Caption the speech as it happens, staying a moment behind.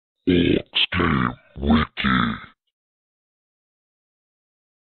Game Wiki.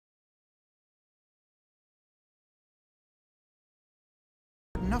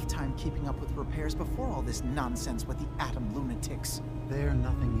 Enough time keeping up with repairs before all this nonsense with the atom lunatics. They're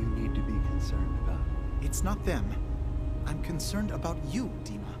nothing you need to be concerned about. It's not them. I'm concerned about you,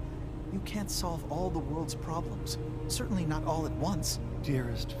 Dima. You can't solve all the world's problems. Certainly not all at once.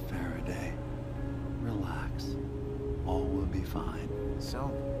 Dearest Faraday, relax. All will be fine.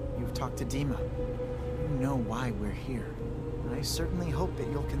 So, you've talked to Dima. You know why we're here. I certainly hope that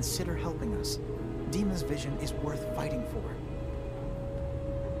you'll consider helping us. Dima's vision is worth fighting for.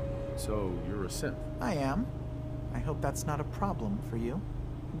 So, you're a synth? I am. I hope that's not a problem for you.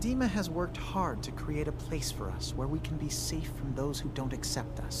 Dima has worked hard to create a place for us where we can be safe from those who don't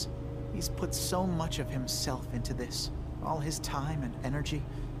accept us. He's put so much of himself into this, all his time and energy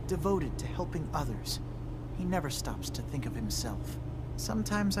devoted to helping others. He never stops to think of himself.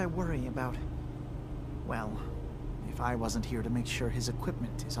 Sometimes I worry about, well, if I wasn't here to make sure his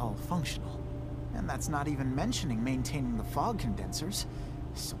equipment is all functional. And that's not even mentioning maintaining the fog condensers.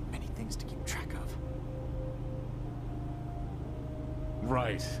 So many things to keep track of.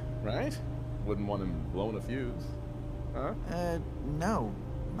 Right. Wouldn't want him blowing a fuse. Huh? No,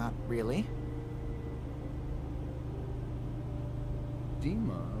 not really.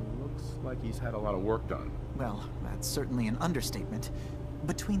 Dima looks like he's had a lot of work done. Well, that's certainly an understatement.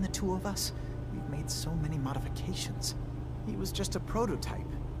 Between the two of us, we've made so many modifications. He was just a prototype,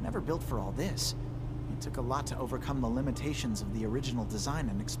 never built for all this. It took a lot to overcome the limitations of the original design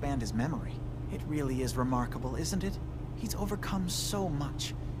and expand his memory. It really is remarkable, isn't it? He's overcome so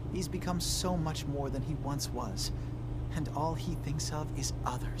much. He's become so much more than he once was. And all he thinks of is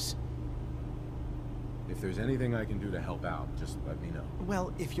others. If there's anything I can do to help out, just let me know.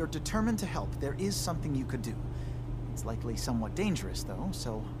 Well, if you're determined to help, there is something you could do. It's likely somewhat dangerous, though,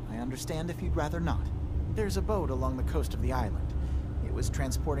 so I understand if you'd rather not. There's a boat along the coast of the island. It was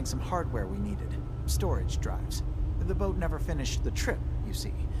transporting some hardware we needed. Storage drives. The boat never finished the trip, you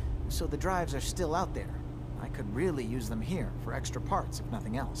see, so the drives are still out there. I could really use them here for extra parts, if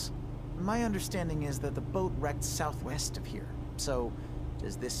nothing else. My understanding is that the boat wrecked southwest of here, so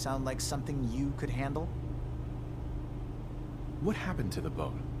does this sound like something you could handle? What happened to the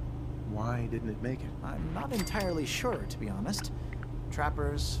boat? Why didn't it make it? I'm not entirely sure, to be honest.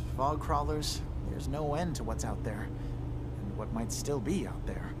 Trappers, fog crawlers, there's no end to what's out there, and what might still be out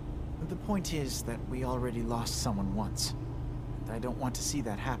there. The point is that we already lost someone once, and I don't want to see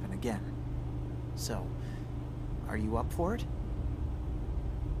that happen again. So, are you up for it?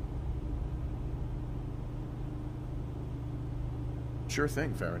 Sure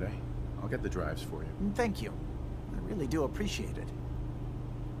thing, Faraday. I'll get the drives for you. Thank you. I really do appreciate it.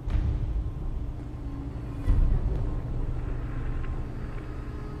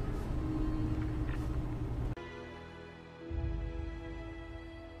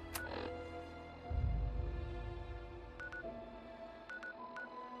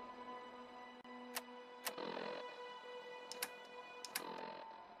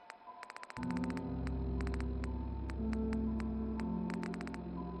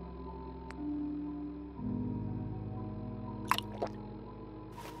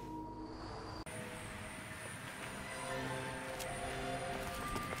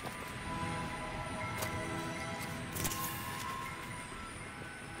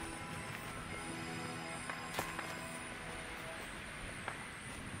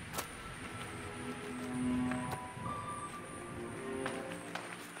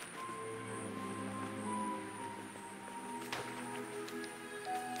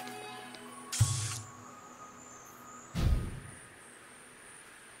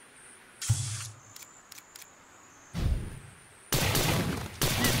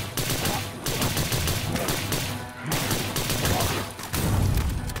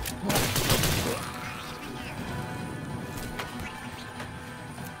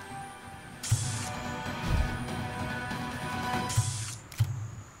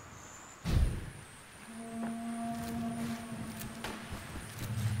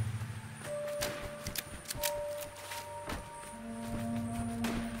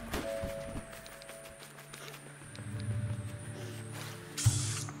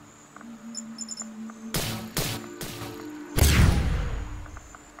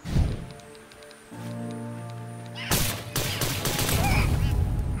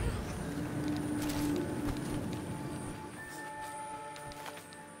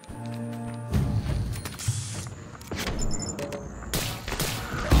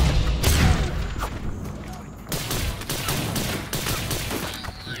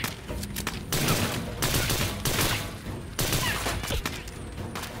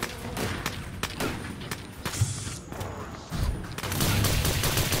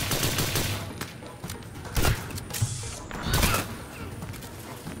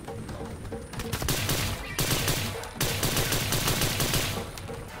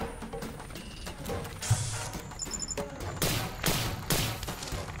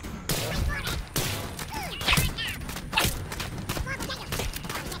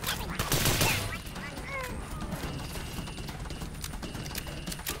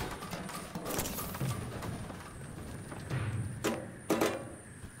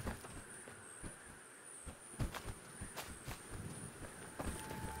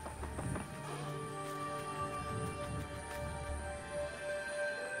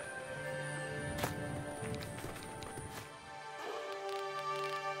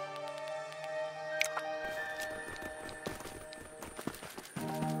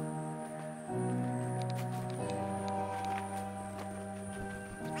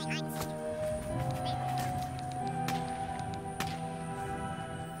 Keep it this.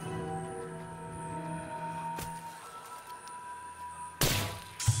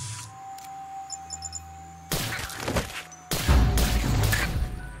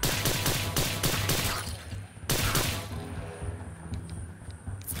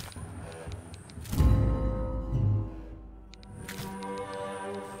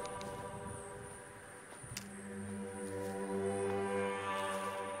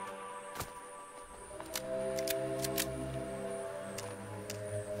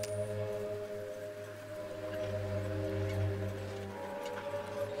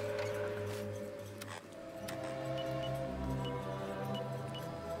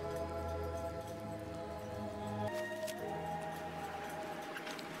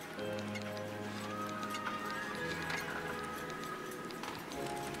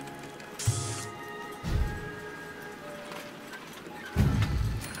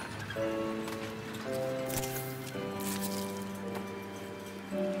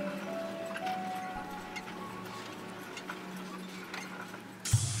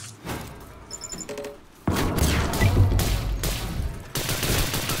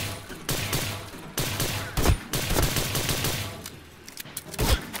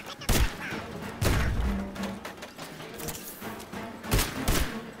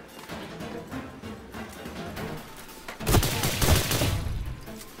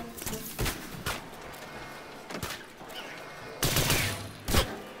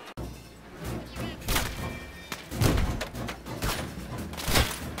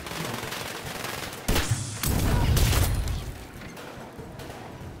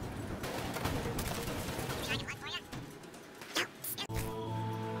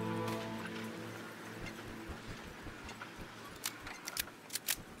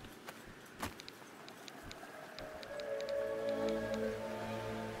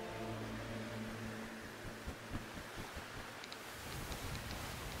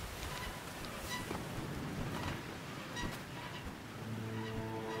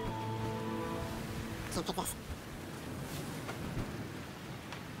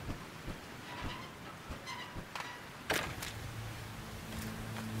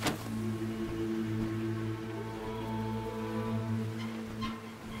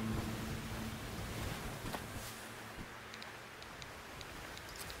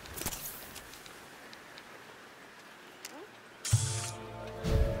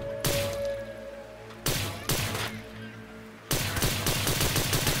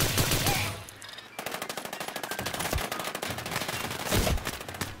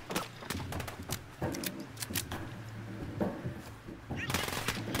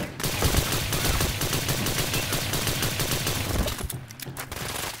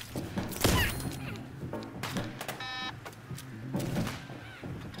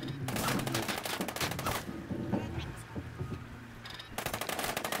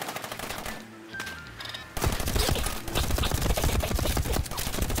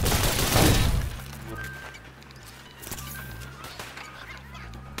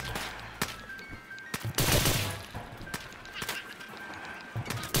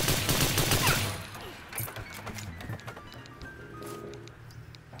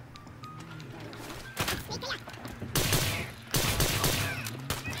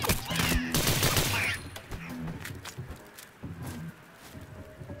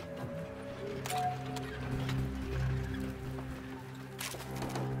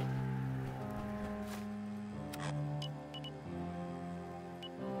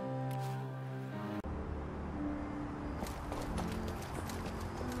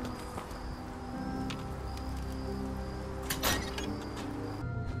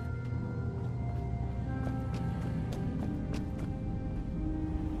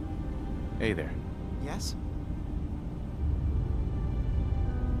 Hey there. Yes?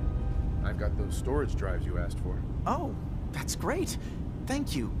 I've got those storage drives you asked for. Oh, that's great.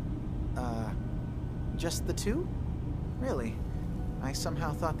 Thank you. Just the two? Really? I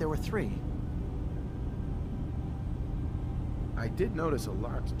somehow thought there were three. I did notice a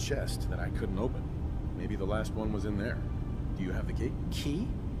locked chest that I couldn't open. Maybe the last one was in there. Do you have the key? Key?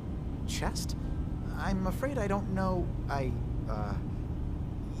 Chest? I'm afraid I don't know.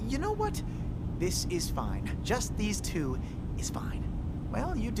 You know what? This is fine. Just these two is fine.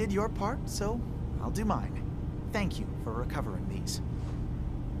 Well, you did your part, so I'll do mine. Thank you for recovering these.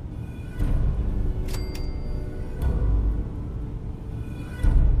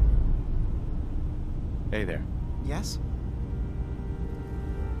 Hey there. Yes?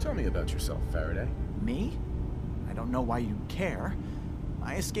 Tell me about yourself, Faraday. Me? I don't know why you'd care.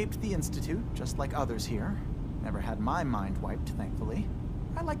 I escaped the Institute, just like others here. Never had my mind wiped, thankfully.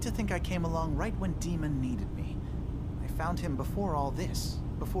 I like to think I came along right when Dima needed me. I found him before all this,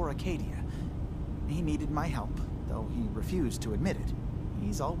 before Acadia. He needed my help, though he refused to admit it.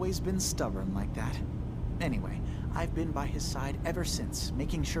 He's always been stubborn like that. Anyway, I've been by his side ever since,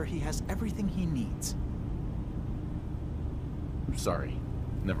 making sure he has everything he needs. Sorry.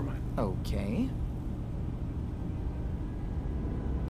 Never mind. Okay.